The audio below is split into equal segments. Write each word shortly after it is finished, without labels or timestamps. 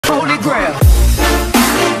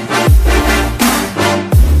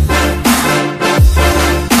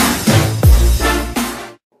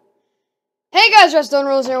guys, Redstone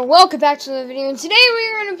Rules here. Welcome back to the video. And today we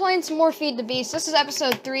are going to be playing some more Feed the Beast. This is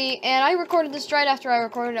episode 3, and I recorded this right after I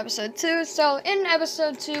recorded episode 2. So in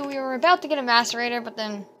episode 2, we were about to get a macerator, but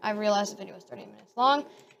then I realized the video was 30 minutes long.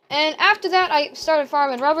 And after that, I started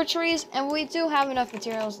farming rubber trees, and we do have enough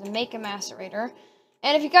materials to make a macerator.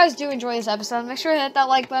 And if you guys do enjoy this episode, make sure to hit that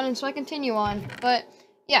like button so I continue on. But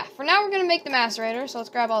yeah, for now we're going to make the macerator. So let's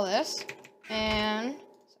grab all this and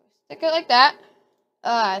stick it like that.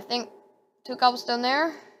 I think 2 cobblestone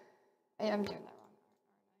there. Yeah, I'm doing that wrong.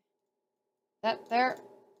 That there.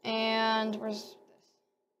 And where's this?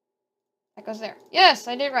 That goes there. Yes,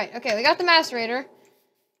 I did right. Okay, we got the macerator.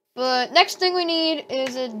 But next thing we need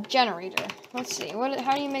is a generator. Let's see.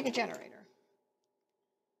 How do you make a generator?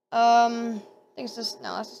 I think it's this.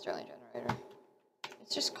 No, that's a Sterling generator.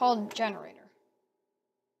 It's just called generator.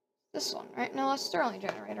 This one, right? No, that's Sterling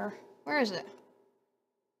generator. Where is it?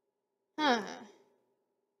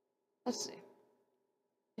 Let's see.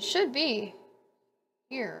 It should be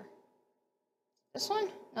here. This one?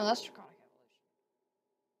 No, that's Draconic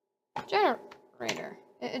Evolution. Generator.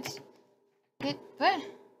 What?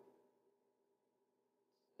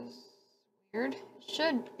 It's weird. It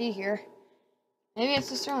should be here. Maybe it's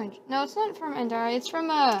the Sterling. No, it's not from Endari. It's from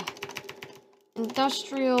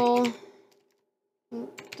industrial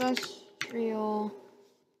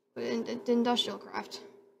craft.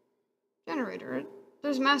 Generator.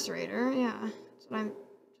 There's macerator, yeah. That's what I just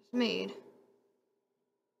made.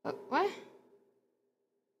 But what?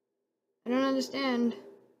 I don't understand.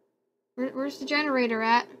 Where's the generator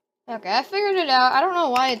at? Okay, I figured it out. I don't know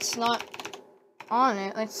why it's not on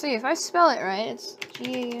it. Let's see, if I spell it right, it's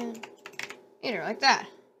G-A-N. Like that.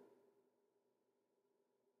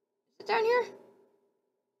 Is it down here?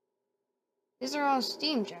 These are all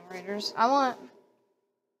steam generators. I want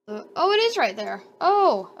the... Oh, it is right there.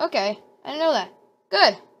 Oh, okay. I didn't know that.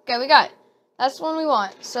 Good. Okay, we got it. That's the one we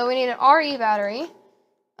want. So we need an RE battery.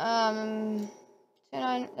 10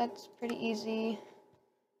 iron, that's pretty easy.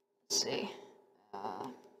 Let's see.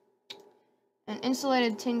 An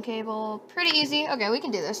insulated tin cable. Pretty easy. Okay, we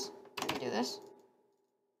can do this. We can do this.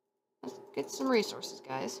 Let's get some resources,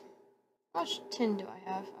 guys. How much tin do I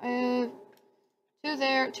have? I have 2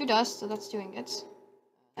 there, 2 dust, so that's 2 ingots.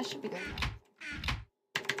 That should be good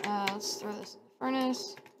enough. Let's throw this in the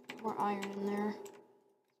furnace. More iron in there.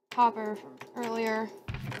 Copper from earlier.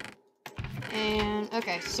 And,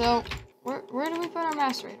 okay, so, where do we put our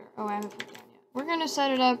macerator? Oh, I haven't put it down yet. We're going to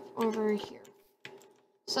set it up over here.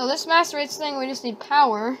 So, this macerates thing, we just need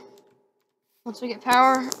power. Once we get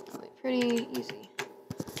power, it'll be pretty easy.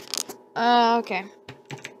 Okay.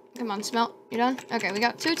 Come on, smelt. You done? Okay, we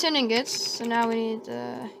got 2 tin ingots, so now we need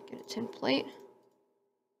to get a tin plate.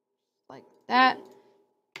 Like that.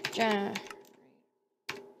 Generator.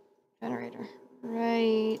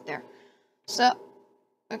 Right there. So,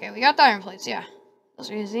 okay, we got the iron plates, yeah. Those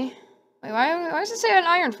are easy. Wait, why does it say an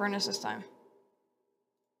iron furnace this time?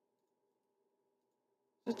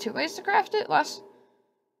 There's 2 ways to craft it? I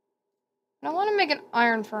don't want to make an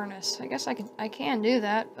iron furnace. I guess I can do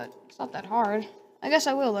that, but it's not that hard. I guess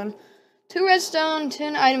I will then. 2 redstone,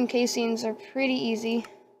 10 item casings are pretty easy.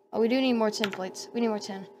 Oh, we do need more tin plates. We need more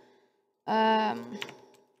tin.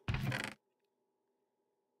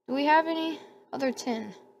 Do we have any other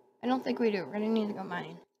tin? I don't think we do. We're gonna need to go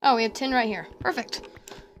mining. Oh, we have tin right here. Perfect.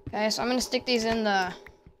 Okay, so I'm gonna stick these in the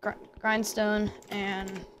grindstone,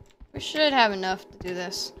 and we should have enough to do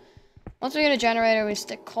this. Once we get a generator, we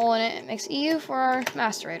stick coal in it. It makes EU for our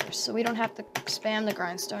macerators, so we don't have to spam the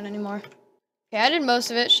grindstone anymore. Okay, I did most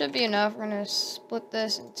of it. Should be enough. We're gonna split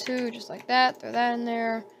this in 2, just like that. Throw that in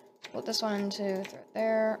there. Split this one in 2. Throw it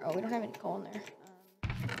there. Oh, we don't have any coal in there.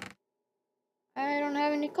 I don't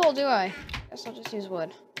have any coal, do I? Guess I'll just use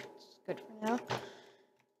wood. It's good for now.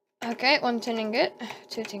 Okay, 1 tin ingot.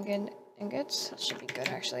 2 tin ingots. That should be good,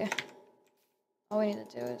 actually. All we need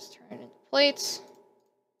to do is turn it into plates.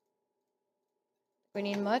 We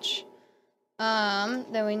need much.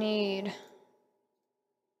 Then we need...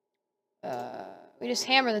 we just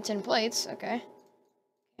hammer the tin plates. Okay.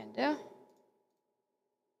 Can do.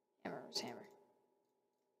 Where's hammer?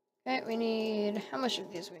 Okay, we need... How much of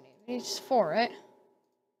these we need? We need 4, right?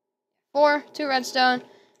 4, 2 redstone,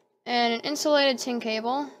 and an insulated tin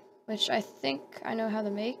cable, which I think I know how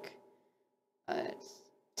to make.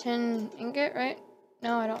 It's tin ingot, right?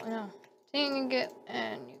 No, I don't know. Tin ingot,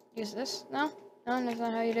 and you use this. No? No, that's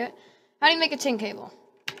not how you do it. How do you make a tin cable?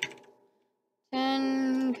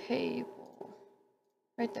 Tin cable.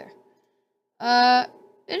 Right there.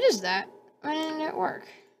 It is that. Why didn't it work?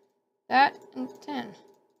 That and tin.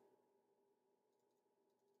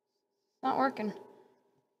 Not working.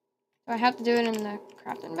 Do I have to do it in the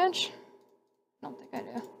crafting bench? I don't think I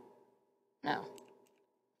do. No. What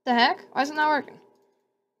the heck? Why isn't that working?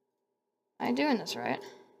 Am I doing this right?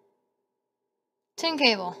 Tin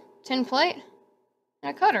cable, tin plate,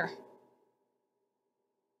 and a cutter.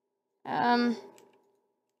 Why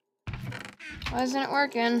isn't it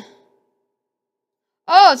working?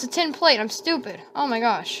 Oh, it's a tin plate. I'm stupid. Oh my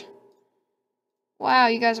gosh. Wow,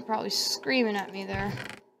 you guys are probably screaming at me there.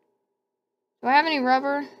 Do I have any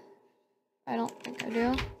rubber? I don't think I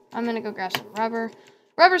do. I'm gonna go grab some rubber.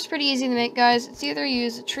 Rubber's pretty easy to make, guys. It's either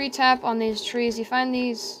use a tree tap on these trees. You find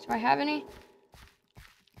these. Do I have any?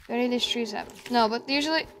 Do any of these trees have them? No, but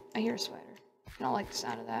usually I hear a spider. I don't like the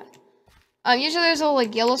sound of that. Usually there's little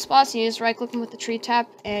like yellow spots, and you just right click them with the tree tap,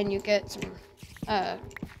 and you get some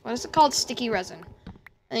what is it called? Sticky resin.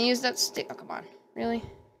 And then use that stick. Oh, come on. Really?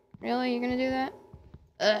 Really? You're gonna do that?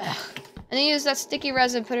 Ugh. And then use that sticky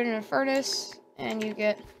resin, put it in a furnace, and you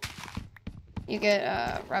get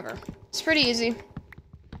rubber. It's pretty easy.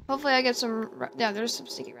 Hopefully I get some, yeah, there's some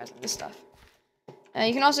sticky resin, this stuff.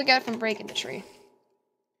 You can also get it from breaking the tree.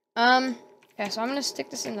 Okay, so I'm gonna stick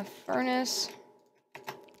this in the furnace.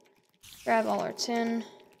 Grab all our tin.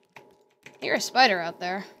 I hear a spider out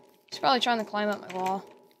there. He's probably trying to climb up my wall.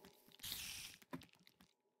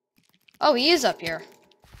 Oh, he is up here.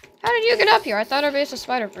 How did you get up here? I thought our base was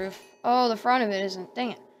spider-proof. Oh, the front of it isn't.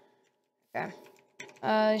 Dang it. Okay.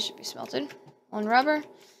 It should be smelted. One rubber. Is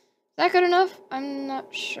that good enough? I'm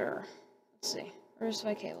not sure. Let's see. Where's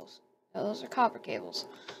my cables? Oh, those are copper cables.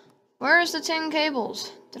 Where's the tin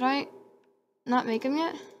cables? Did I not make them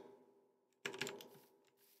yet?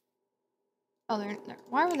 Oh, they're there.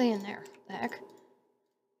 Why were they in there? The heck?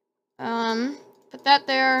 Put that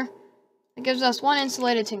there. It gives us one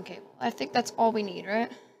insulated tin cable. I think that's all we need,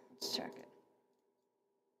 right? Let's check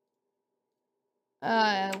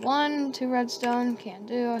it. 1, 2 redstone. Can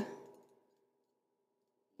do.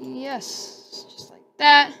 Yes. Just like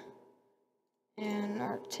that. And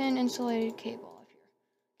our tin insulated cable up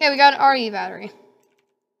here. Okay, we got an RE battery.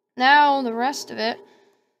 Now, the rest of it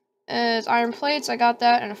is iron plates. I got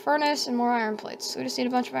that, and a furnace, and more iron plates. So we just need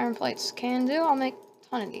a bunch of iron plates. Can do. I'll make a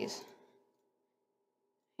ton of these.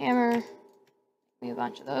 Hammer. We have a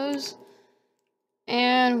bunch of those.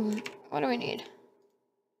 And what do we need?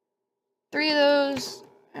 3 of those.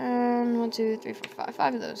 And 1, 2, 3, 4, 5.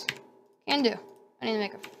 5 of those. Can do. I need to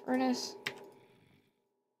make a furnace.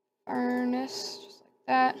 Furnace. Just like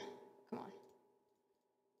that. Come on.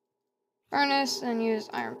 Furnace. And use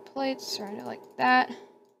iron plates. Right it like that.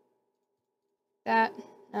 That.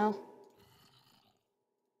 No.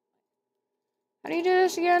 How do you do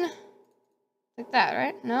this again? Like that,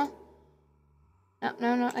 right? No? No,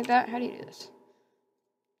 no, not like that. How do you do this?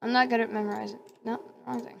 I'm not good at memorizing. No,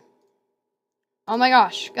 wrong thing. Oh my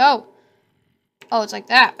gosh, go! Oh, it's like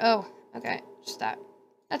that. Oh, okay, just that.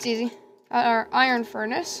 That's easy. Got our iron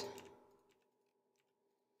furnace.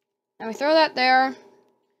 And we throw that there.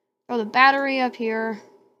 Throw the battery up here.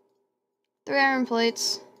 3 iron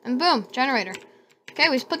plates. And boom, generator. Okay,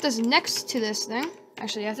 we put this next to this thing.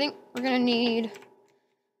 Actually, I think we're gonna need...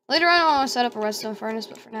 Later on, I want to set up a redstone furnace,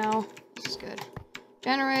 but for now, this is good.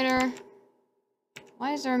 Generator.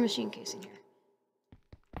 Why is there a machine case in here?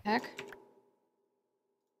 Heck.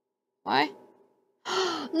 Why?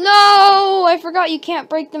 No! I forgot you can't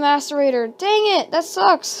break the macerator. Dang it! That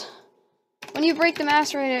sucks. When you break the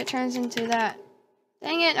macerator, it turns into that.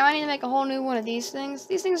 Dang it! Now I need to make a whole new one of these things.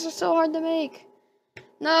 These things are so hard to make.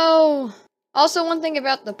 No! Also, one thing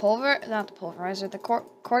about the the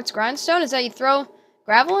quartz grindstone is that you throw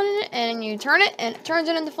gravel in it and you turn it and it turns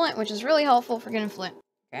it into flint, which is really helpful for getting flint.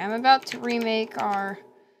 Okay, I'm about to remake our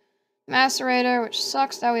macerator, which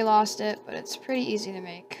sucks that we lost it, but it's pretty easy to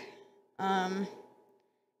make.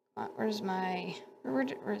 Where's my... Where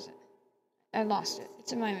is it? I lost it.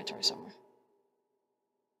 It's in my inventory somewhere.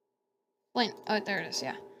 Flint. Oh, there it is,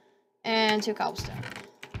 yeah. And 2 cobblestone.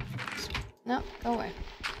 No, go away.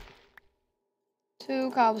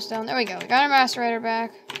 2 cobblestone. There we go. We got our macerator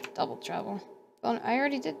back. Double trouble. Oh, I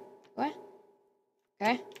already did. What?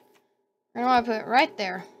 Okay. We're gonna want to put it right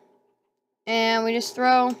there. And we just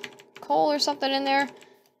throw coal or something in there.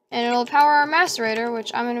 And it'll power our macerator,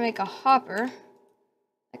 which I'm gonna make a hopper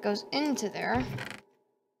that goes into there.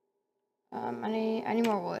 I need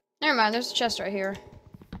more wood. Never mind, there's a chest right here.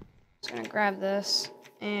 Just gonna grab this.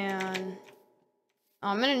 And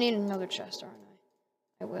I'm gonna need another chest, aren't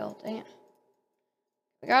I? I will, dang it.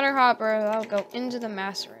 We got our hopper, that'll go into the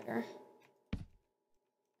macerator.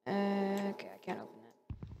 Okay, I can't open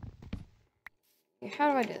it. Okay,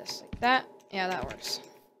 how do I do this? Like that? Yeah, that works.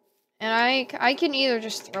 And I can either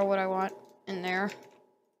just throw what I want in there.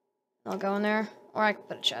 I'll go in there. Or I can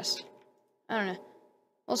put a chest. I don't know.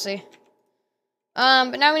 We'll see.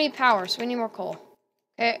 But now we need power, so we need more coal.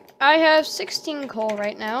 Okay, I have 16 coal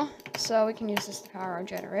right now, so we can use this to power our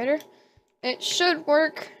generator. It should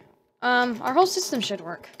work. Our whole system should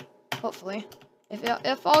work, hopefully.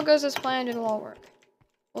 If all goes as planned, it'll all work.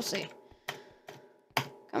 We'll see.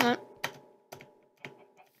 Come on.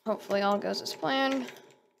 Hopefully all goes as planned.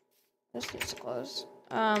 This needs to close.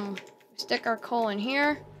 Stick our coal in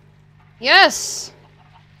here. Yes!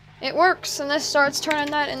 It works, and this starts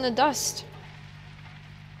turning that into dust.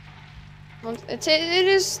 It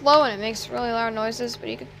is slow and it makes really loud noises, but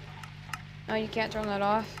you could... No, you can't turn that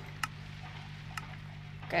off.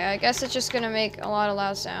 Okay, I guess it's just gonna make a lot of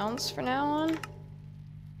loud sounds from now on.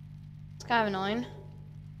 It's kind of annoying.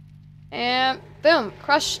 And boom,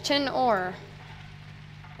 crushed tin ore.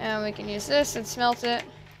 And we can use this and smelt it.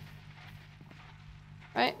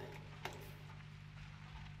 Right?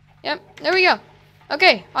 Yep, there we go.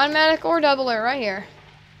 Okay, automatic ore doubler right here.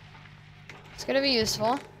 It's gonna be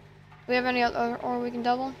useful. Do we have any other ore we can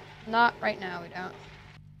double? Not right now, we don't.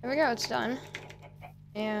 There we go, it's done.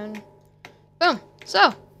 And boom.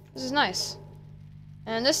 So, this is nice.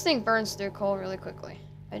 And this thing burns through coal really quickly.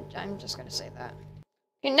 I'm just gonna say that.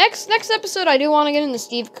 Okay, next episode, I do want to get into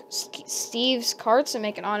Steve's carts and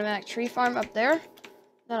make an automatic tree farm up there.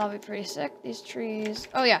 That'll be pretty sick. These trees.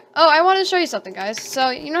 Oh yeah. Oh, I wanted to show you something, guys. So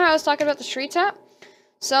you know how I was talking about the tree tap?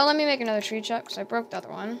 So let me make another tree tap because I broke the other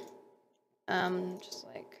one. Just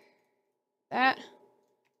like that.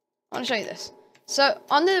 I want to show you this. So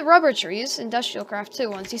on the rubber trees, Industrial Craft 2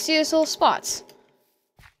 ones, you see these little spots.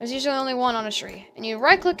 There's usually only one on a tree, and you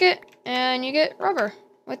right-click it, and you get rubber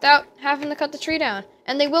without having to cut the tree down.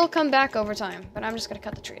 And they will come back over time, but I'm just gonna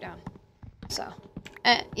cut the tree down. So,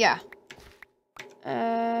 yeah.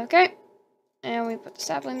 Okay. And we put the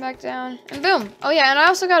sapling back down, and boom. Oh yeah, and I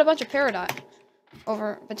also got a bunch of Peridot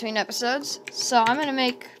over between episodes. So I'm gonna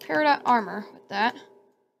make Peridot armor with that.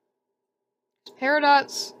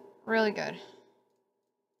 Peridot's really good.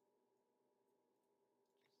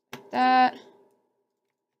 Like that.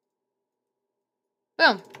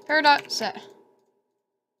 Boom. Peridot set.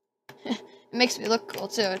 It makes me look cool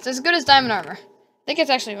too. It's as good as diamond armor. I think it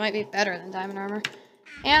actually might be better than diamond armor.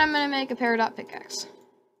 And I'm gonna make a Peridot pickaxe.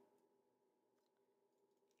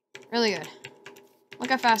 Really good. Look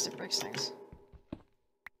how fast it breaks things.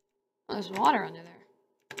 Oh, there's water under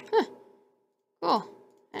there. Huh. Cool.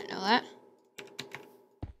 I didn't know that.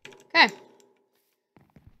 Okay.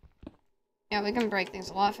 Yeah, we can break things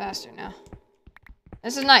a lot faster now.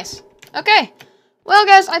 This is nice. Okay. Well,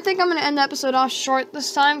 guys, I think I'm going to end the episode off short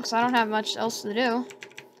this time because I don't have much else to do.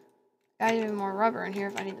 Gotta do more rubber in here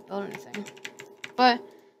if I need to build anything. But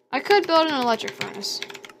I could build an electric furnace.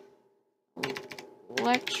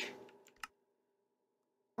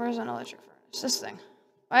 Where's an electric furnace? This thing.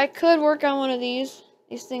 I could work on one of these.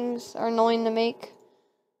 These things are annoying to make.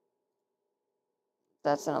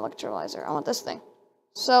 That's an electrolyzer. I want this thing.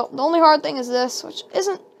 So, the only hard thing is this, which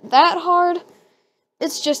isn't that hard.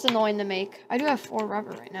 It's just annoying to make. I do have 4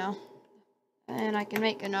 rubber right now. And I can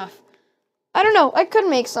make enough. I don't know. I could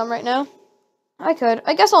make some right now. I could.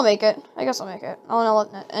 I guess I'll make it.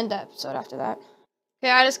 I'll end the episode after that.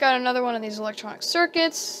 Okay, I just got another one of these electronic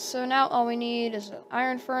circuits. So now all we need is an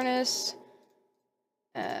iron furnace.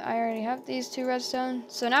 I already have these 2 redstone.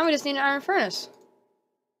 So now we just need an iron furnace.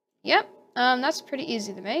 Yep. That's pretty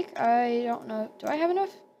easy to make. I don't know. Do I have enough?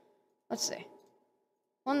 Let's see.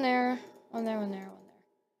 One there. One there.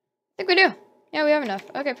 I think we do. Yeah, we have enough.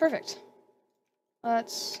 Okay, perfect. Oh,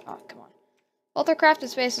 come on. Both our crafted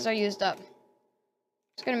spaces are used up.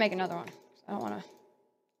 Just gonna make another one. I don't wanna...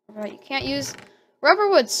 You can't use... Rubber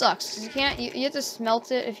wood sucks, because you have to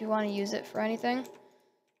smelt it if you want to use it for anything.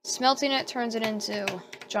 Smelting it turns it into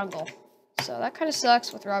jungle. So that kind of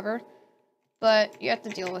sucks with rubber. But you have to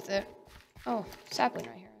deal with it. Oh, sapling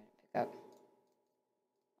right here. Pick up.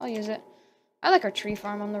 I'll use it. I like our tree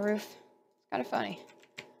farm on the roof. It's kind of funny.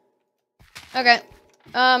 Okay.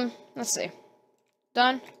 Let's see.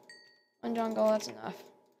 Done. 1 jungle, that's enough.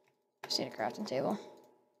 Just need a crafting table.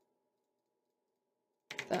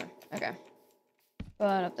 Boom. Okay. Put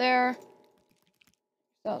that up there.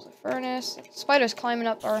 That was a furnace. The spider's climbing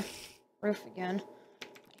up our roof again.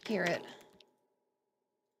 I hear it.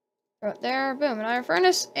 Throw it there. Boom. An iron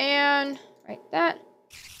furnace. And right that.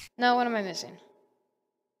 No, what am I missing?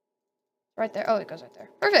 Right there. Oh, it goes right there.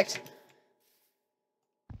 Perfect.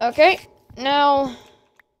 Okay. Now,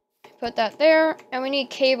 put that there. And we need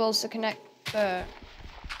cables to connect the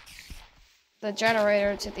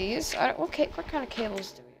generator to these. What kind of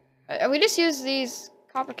cables do we... we just use these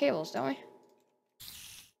copper cables, don't we?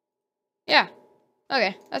 Yeah.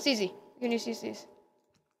 Okay, that's easy. We can just use these.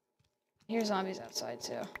 Here's zombies outside,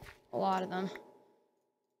 too. A lot of them.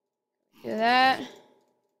 Do that.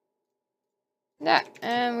 That.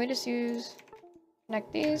 And we just use...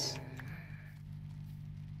 Connect these.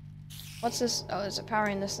 What's this? Oh, is it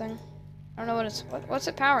powering this thing? I don't know what it's... What's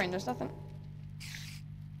it powering? There's nothing...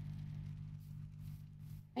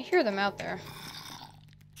 I hear them out there.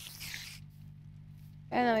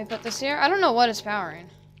 And then we put this here. I don't know what it's powering.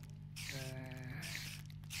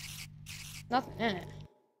 Nothing in it.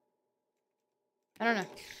 I don't know.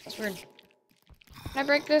 That's weird. Can I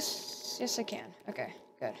break this? Yes, I can. Okay,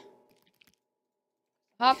 good.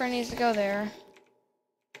 Hopper needs to go there.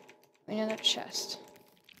 We need a chest.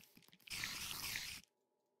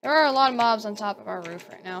 There are a lot of mobs on top of our roof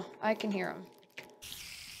right now. I can hear them.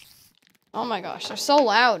 Oh my gosh, they're so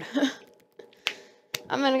loud.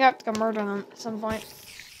 I'm gonna have to go murder them at some point.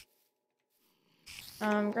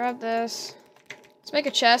 Grab this. Let's make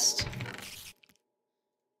a chest.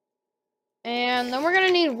 And then we're gonna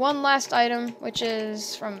need one last item, which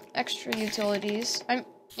is from extra utilities.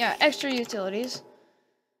 Extra utilities.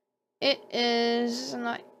 It is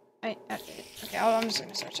not. Okay, I'm just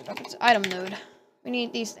gonna search it up. It's item node. We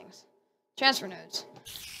need these things. Transfer nodes,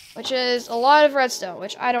 which is a lot of redstone,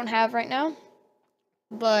 which I don't have right now.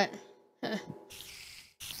 But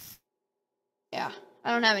yeah,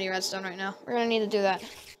 I don't have any redstone right now. We're gonna need to do that.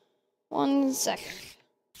 1 second.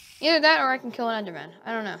 Either that or I can kill an enderman.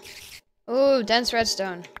 I don't know. Ooh, dense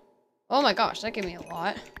redstone. Oh my gosh, that gave me a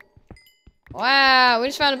lot. Wow, we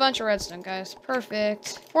just found a bunch of redstone, guys.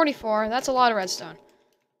 Perfect. 44, that's a lot of redstone.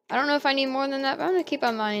 I don't know if I need more than that, but I'm gonna keep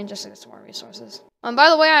on mining just to get some more resources. By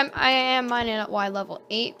the way, I am mining at Y level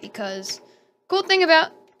 8 because cool thing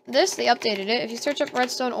about this, they updated it. If you search up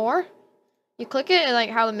redstone ore, you click it and like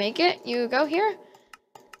how to make it, you go here,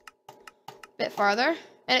 a bit farther,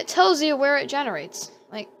 and it tells you where it generates.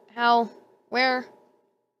 Like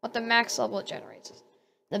what the max level it generates is.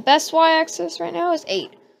 The best y-axis right now is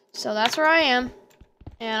 8. So that's where I am.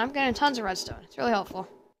 And I'm getting tons of redstone. It's really helpful.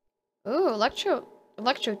 Ooh,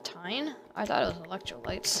 electrotine? I thought it was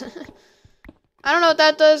electrolytes. I don't know what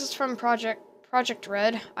that does. It's from Project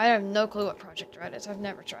Red. I have no clue what Project Red is. I've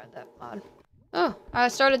never tried that mod. Oh, I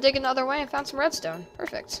started digging the other way and found some redstone.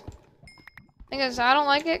 Perfect. Thing is, I don't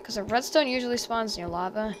like it because the redstone usually spawns near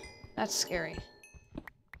lava. That's scary.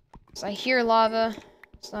 Because I hear lava.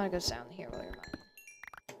 It's not a good sound to hear while you're mining.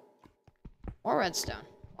 More redstone.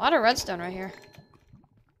 A lot of redstone right here.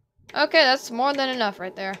 Okay, that's more than enough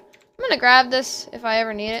right there. I'm gonna grab this if I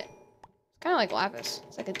ever need it. It's kind of like lapis.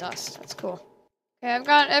 It's like a dust. That's cool. Okay, I've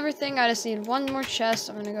got everything. I just need one more chest.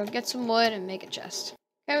 I'm gonna go get some wood and make a chest.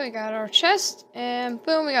 Okay, we got our chest, and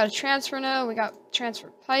boom, we got a transfer node. We got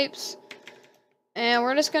transfer pipes. And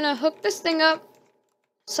we're just gonna hook this thing up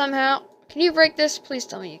somehow. Can you break this? Please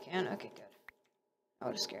tell me you can. Okay, good. That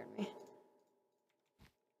would have scared me. I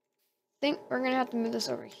think we're gonna have to move this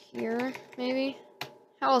over here, maybe.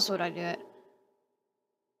 How else would I do it?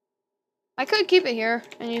 I could keep it here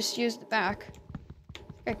and just use the back.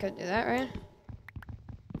 I could do that, right?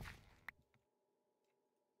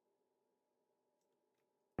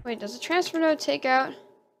 Wait, does the transfer node take out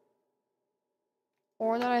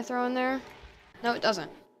ore that I throw in there? No, it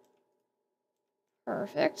doesn't.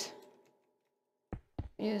 Perfect.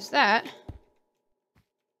 Use that.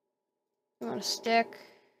 You want a stick.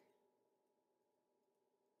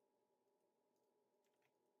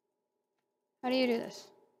 How do you do this?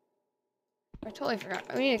 I totally forgot.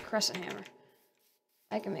 We need a crescent hammer.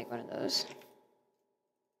 I can make one of those.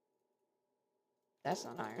 That's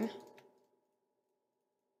not iron.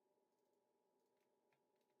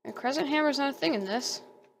 A crescent hammer's not a thing in this.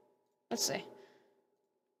 Let's see.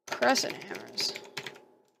 Crescent hammers.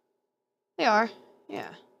 They are. Yeah.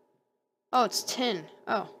 Oh, it's tin.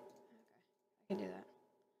 Oh. I can do that.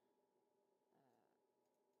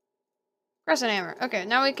 Crescent hammer. Okay,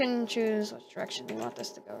 now we can choose which direction we want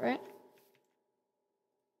this to go, right?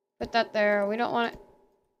 Put that there. We don't want it...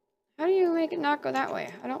 How do you make it not go that way?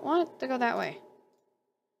 I don't want it to go that way.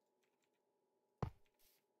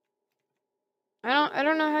 I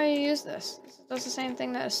don't know how you use this. This does the same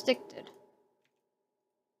thing that a stick did.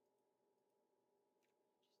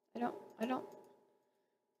 I don't...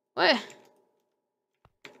 What?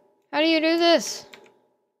 How do you do this?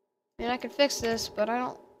 I mean, I could fix this, but I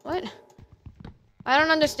don't... What? I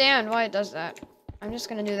don't understand why it does that. I'm just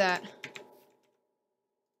gonna do that.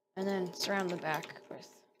 And then surround the back with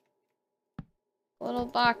a little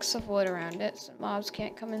box of wood around it so mobs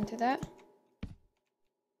can't come into that.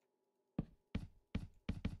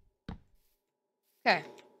 Okay.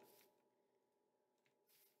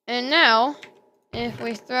 And now, if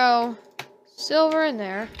we throw silver in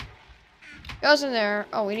there, goes in there.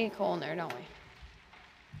 Oh, we need coal in there, don't we?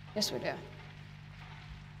 Yes, we do.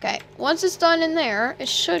 Okay, once it's done in there, it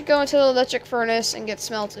should go into the electric furnace and get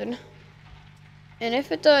smelted. And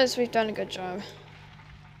if it does, we've done a good job.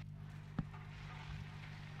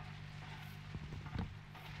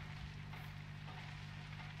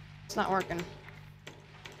 It's not working.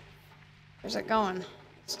 Where's it going?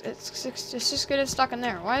 It's just getting stuck in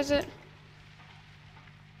there. Why is it?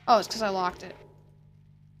 Oh, it's because I locked it.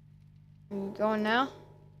 Are you going now?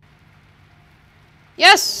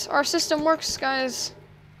 Yes! Our system works, guys.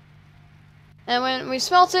 And when we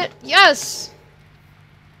smelt it, yes!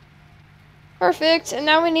 Perfect. And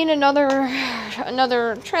now we need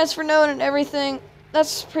another transfer node and everything.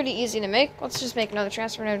 That's pretty easy to make. Let's just make another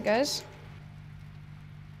transfer node, guys.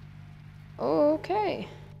 Okay.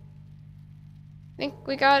 I think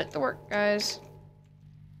we got it to work, guys.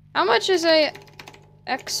 How much is a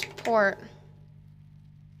export?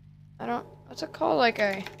 What's it called? Like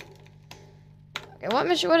a... Okay,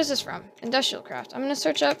 what is this from? Industrial craft. I'm gonna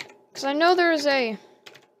search up, because I know there's a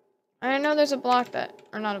block that,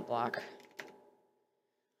 or not a block.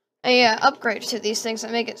 A upgrade to these things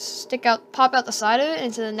that make it pop out the side of it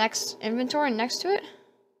into the next inventory next to it.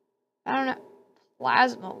 I don't know.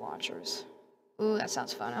 Plasma launchers. Ooh, that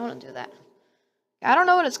sounds fun. I want to do that. I don't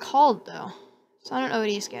know what it's called, though. So I don't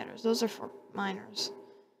OD scanners. Those are for miners.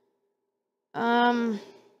 What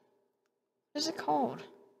is it called?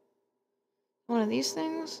 One of these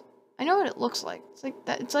things? I know what it looks like. It's like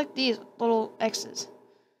that. It's like these little X's.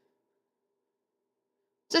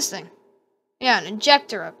 What's this thing? Yeah, an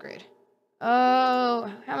injector upgrade.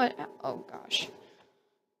 Oh, how much? Oh, gosh.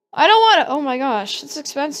 I don't want to. Oh, my gosh. It's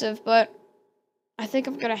expensive, but I think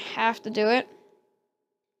I'm going to have to do it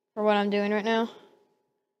for what I'm doing right now.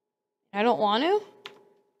 I don't want to,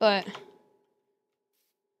 but...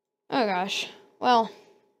 Oh, gosh. Well.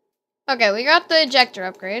 Okay, we got the ejector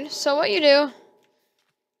upgrade. So what you do...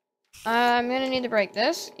 I'm going to need to break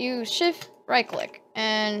this. You shift right-click,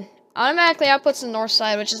 and automatically outputs the north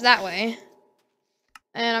side, which is that way.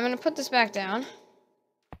 And I'm going to put this back down.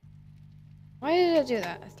 Why did I do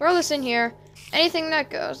that? Throw this in here. Anything that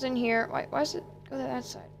goes in here... Why does it go to that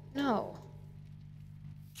side? No.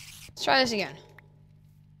 Let's try this again.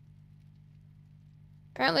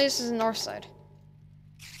 Apparently this is the north side.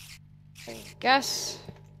 I guess.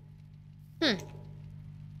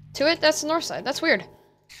 To it, that's the north side. That's weird.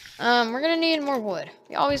 We're gonna need more wood.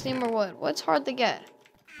 We always need more wood. Wood's hard to get.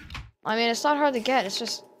 I mean, it's not hard to get. It's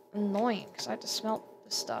just annoying because I have to smelt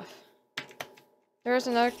this stuff. There's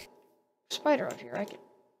another spider up here.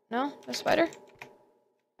 No? No spider?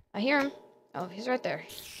 I hear him. Oh, he's right there.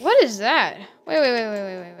 What is that?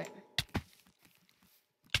 Wait.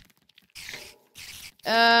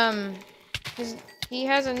 He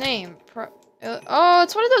has a name. Oh,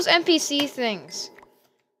 it's one of those NPC things.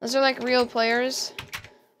 Those are like real players.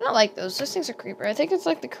 I don't like those. Those things are creeper. I think it's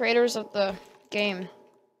like the creators of the game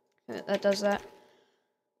that does that.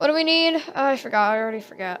 What do we need? Oh, I forgot. I already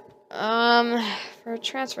forgot. For a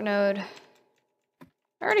transfer node. I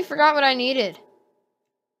already forgot what I needed.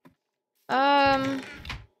 Okay,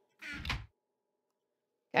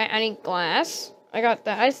 I need glass. I got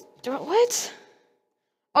that. What?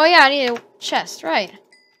 Oh yeah, I need a chest, right.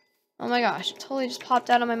 Oh my gosh, it totally just popped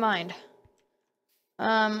out of my mind.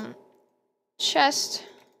 Chest.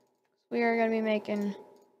 We are gonna be making...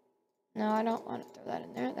 No, I don't want to throw that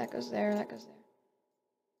in there. That goes there, that goes there.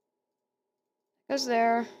 Goes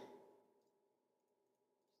there.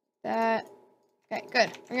 That. Okay,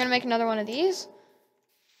 good. We're gonna make another one of these.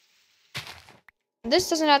 This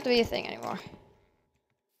doesn't have to be a thing anymore.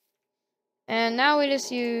 And now we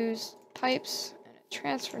just use pipes and a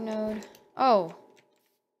transfer node. Oh.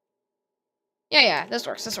 Yeah, this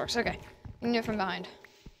works, okay. You can do it from behind.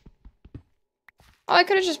 Oh, I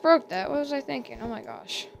could have just broke that. What was I thinking? Oh my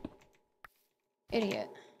gosh. Idiot.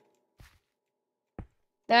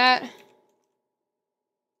 That.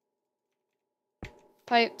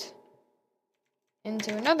 Piped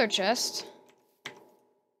into another chest.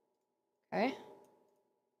 Okay.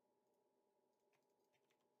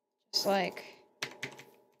 Just like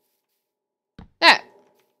that.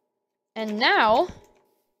 And now,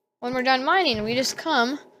 when we're done mining, we just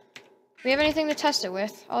come. Do we have anything to test it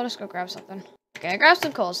with? I'll just go grab something. Okay, I grabbed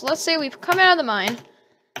some coal. So let's say we come out of the mine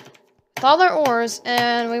with all our ores,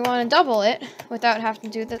 and we want to double it without having to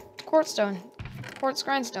do the quartz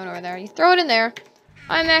grindstone over there. You throw it in there,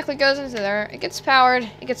 automatically goes into there. It gets powered.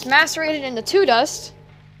 It gets macerated into 2 dust.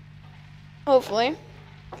 Hopefully.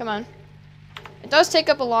 Come on. It does take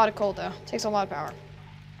up a lot of coal, though. It takes a lot of power.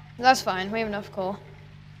 That's fine. We have enough coal.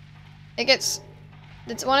 When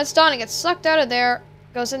it's done, it gets sucked out of there,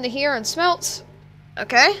 goes into here and smelts.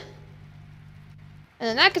 Okay. And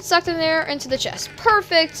then that gets sucked in there into the chest.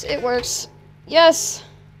 Perfect. It works. Yes.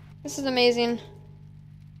 This is amazing.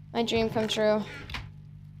 My dream come true.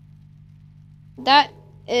 That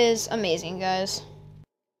is amazing, guys.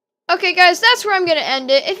 Okay, guys, that's where I'm going to end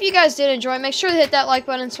it. If you guys did enjoy, make sure to hit that like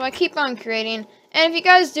button so I keep on creating. And if you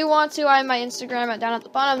guys do want to, I have my Instagram down at the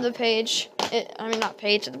bottom of the page. At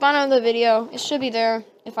the bottom of the video. It should be there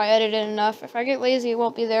if I edit it enough. If I get lazy, it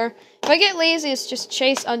won't be there. If I get lazy, it's just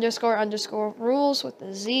chase__rules with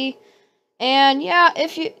the Z. And yeah,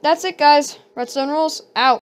 that's it, guys. Redstone Rules, out.